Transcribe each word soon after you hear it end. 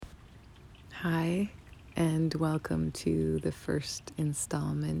Hi, and welcome to the first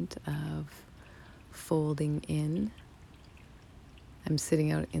installment of Folding In. I'm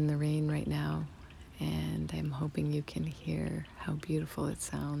sitting out in the rain right now, and I'm hoping you can hear how beautiful it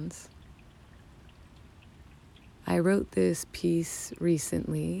sounds. I wrote this piece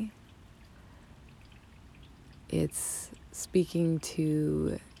recently. It's speaking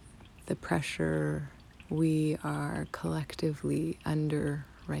to the pressure we are collectively under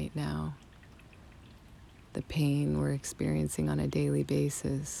right now, the pain we're experiencing on a daily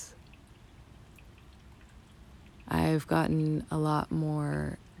basis. I've gotten a lot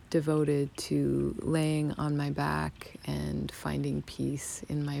more devoted to laying on my back and finding peace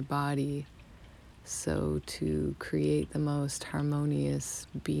in my body, so to create the most harmonious,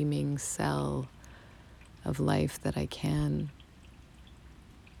 beaming cell of life that I can.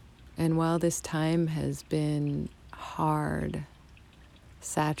 And while this time has been hard,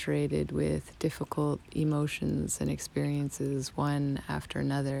 saturated with difficult emotions and experiences, one after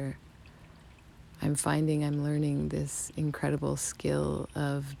another, I'm finding I'm learning this incredible skill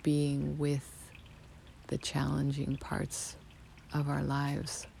of being with the challenging parts of our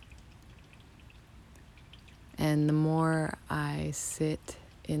lives. And the more I sit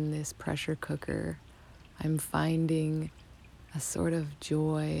in this pressure cooker, I'm finding a sort of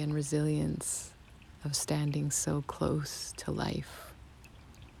joy and resilience of standing so close to life.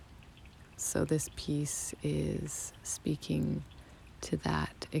 So this piece is speaking to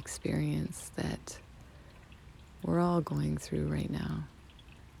that experience that we're all going through right now.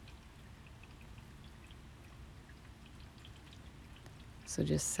 So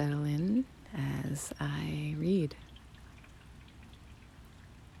just settle in as I read.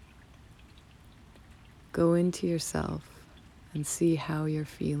 Go into yourself and see how you're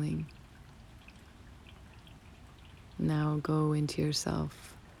feeling. Now go into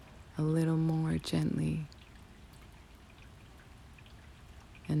yourself a little more gently.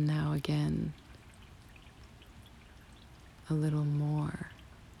 And now again, a little more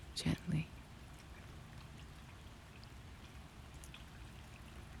gently.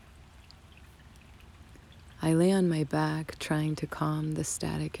 I lay on my back trying to calm the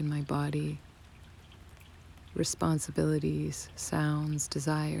static in my body. Responsibilities, sounds,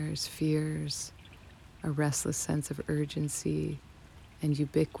 desires, fears, a restless sense of urgency, and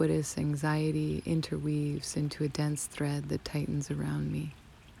ubiquitous anxiety interweaves into a dense thread that tightens around me.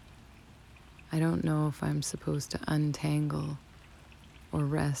 I don't know if I'm supposed to untangle or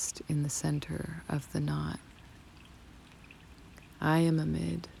rest in the center of the knot. I am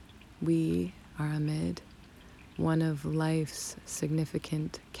amid, we are amid, one of life's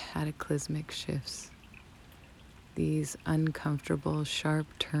significant cataclysmic shifts. These uncomfortable, sharp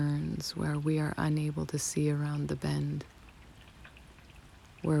turns where we are unable to see around the bend,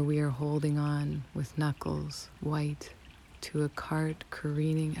 where we are holding on with knuckles white to a cart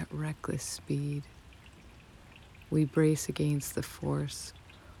careening at reckless speed. We brace against the force,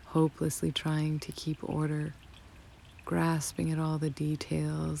 hopelessly trying to keep order, grasping at all the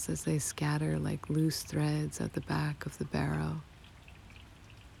details as they scatter like loose threads at the back of the barrow.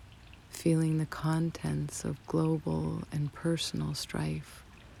 Feeling the contents of global and personal strife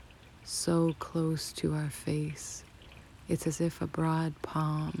so close to our face, it's as if a broad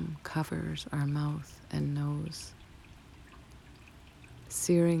palm covers our mouth and nose.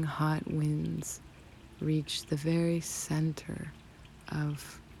 Searing hot winds reach the very center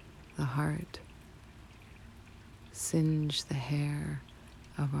of the heart, singe the hair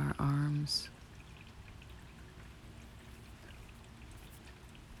of our arms.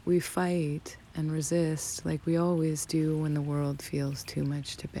 We fight and resist like we always do when the world feels too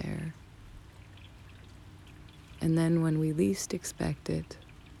much to bear. And then when we least expect it,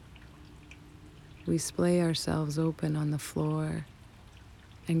 we splay ourselves open on the floor,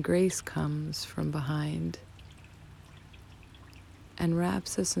 and grace comes from behind and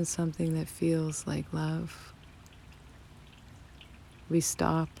wraps us in something that feels like love. We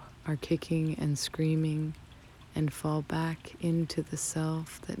stop our kicking and screaming and fall back into the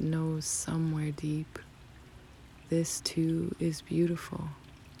self that knows somewhere deep, this too is beautiful.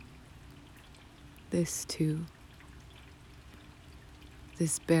 This too.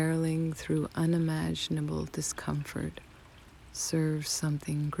 This barreling through unimaginable discomfort serves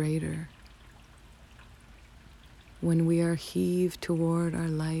something greater. When we are heaved toward our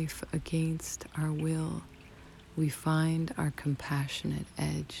life against our will, we find our compassionate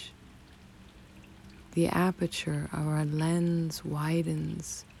edge. The aperture of our lens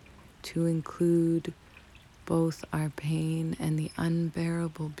widens to include both our pain and the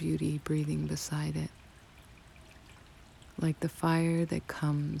unbearable beauty breathing beside it. Like the fire that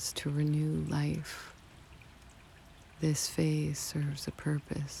comes to renew life, this phase serves a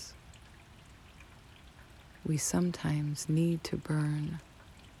purpose. We sometimes need to burn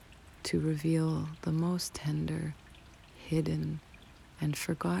to reveal the most tender, hidden, and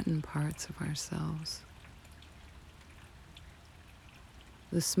forgotten parts of ourselves.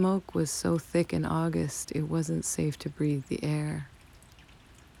 The smoke was so thick in August it wasn't safe to breathe the air.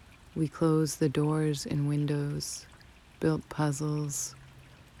 We closed the doors and windows, built puzzles,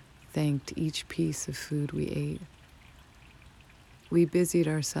 thanked each piece of food we ate. We busied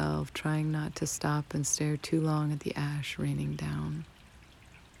ourselves trying not to stop and stare too long at the ash raining down.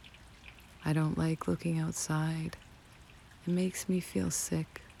 I don't like looking outside. It makes me feel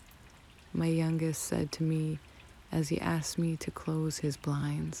sick, my youngest said to me as he asked me to close his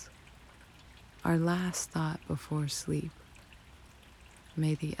blinds. Our last thought before sleep.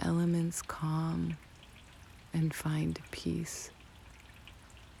 May the elements calm and find peace.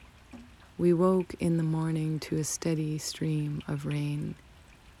 We woke in the morning to a steady stream of rain.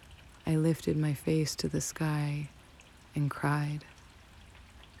 I lifted my face to the sky and cried.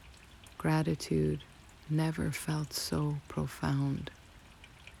 Gratitude never felt so profound.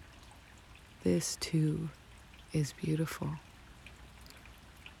 This too is beautiful.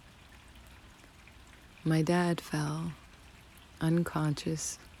 My dad fell,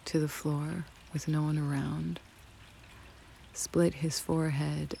 unconscious, to the floor with no one around, split his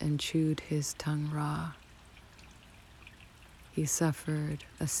forehead and chewed his tongue raw. He suffered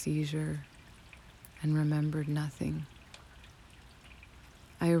a seizure and remembered nothing.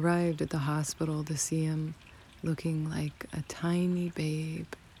 I arrived at the hospital to see him looking like a tiny babe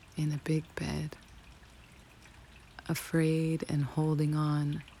in a big bed, afraid and holding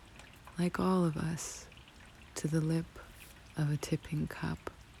on, like all of us, to the lip of a tipping cup.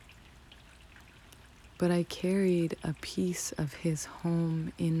 But I carried a piece of his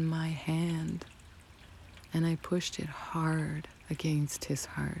home in my hand, and I pushed it hard against his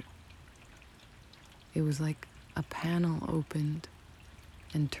heart. It was like a panel opened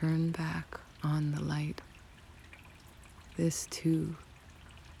and turned back on the light. This too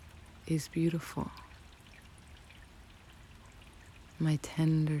is beautiful. My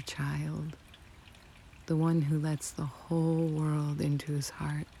tender child, the one who lets the whole world into his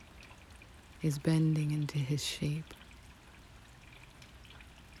heart, is bending into his shape.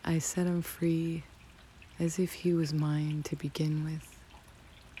 I set him free as if he was mine to begin with,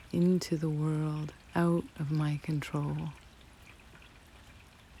 into the world out of my control.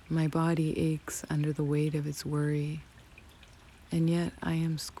 My body aches under the weight of its worry, and yet I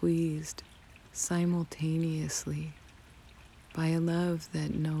am squeezed simultaneously by a love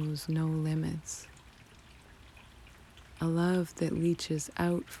that knows no limits, a love that leaches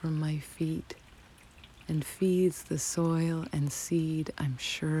out from my feet and feeds the soil and seed, I'm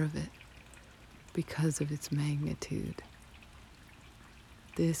sure of it, because of its magnitude.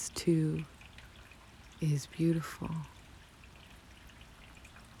 This too is beautiful.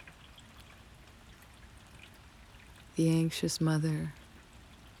 The anxious mother,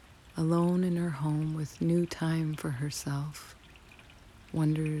 alone in her home with new time for herself,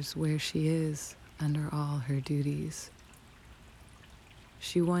 wonders where she is under all her duties.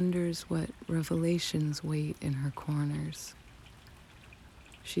 She wonders what revelations wait in her corners.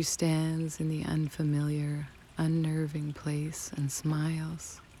 She stands in the unfamiliar, unnerving place and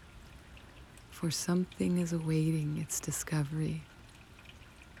smiles, for something is awaiting its discovery.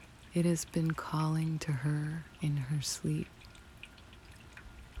 It has been calling to her in her sleep.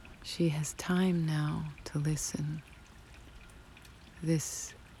 She has time now to listen.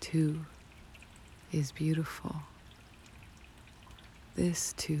 This, too, is beautiful.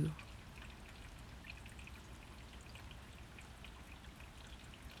 This, too.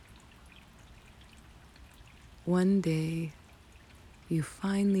 One day, you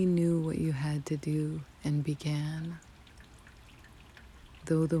finally knew what you had to do and began.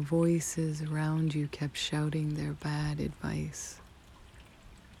 Though the voices around you kept shouting their bad advice,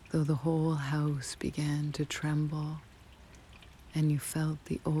 though the whole house began to tremble and you felt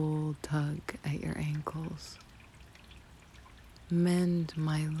the old tug at your ankles. Mend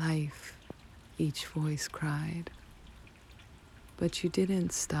my life, each voice cried. But you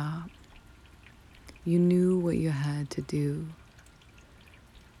didn't stop. You knew what you had to do.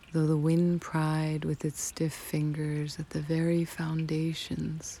 Though the wind pried with its stiff fingers at the very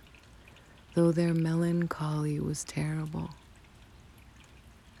foundations, though their melancholy was terrible,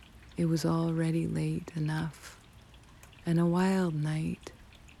 it was already late enough, and a wild night,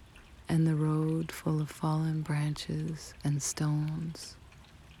 and the road full of fallen branches and stones.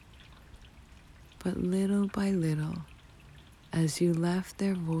 But little by little, As you left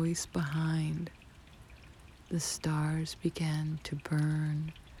their voice behind, the stars began to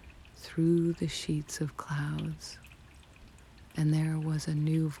burn through the sheets of clouds, and there was a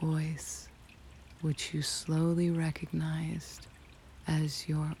new voice which you slowly recognized as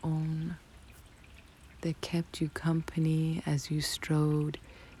your own, that kept you company as you strode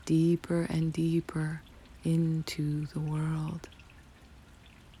deeper and deeper into the world,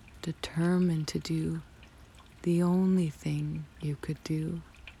 determined to do the only thing you could do,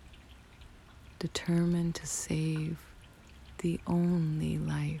 determined to save the only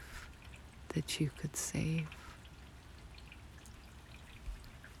life that you could save.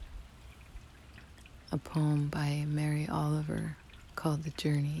 A poem by Mary Oliver called The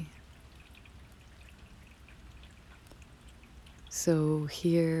Journey. So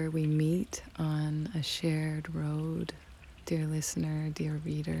here we meet on a shared road, dear listener, dear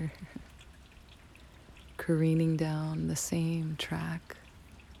reader, careening down the same track,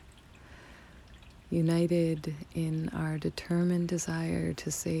 united in our determined desire to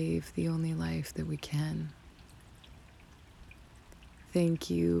save the only life that we can. Thank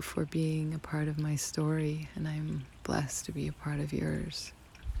you for being a part of my story, and I'm blessed to be a part of yours.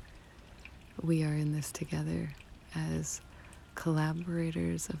 We are in this together as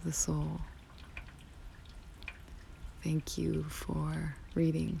collaborators of the soul. Thank you for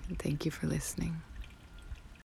reading, and thank you for listening.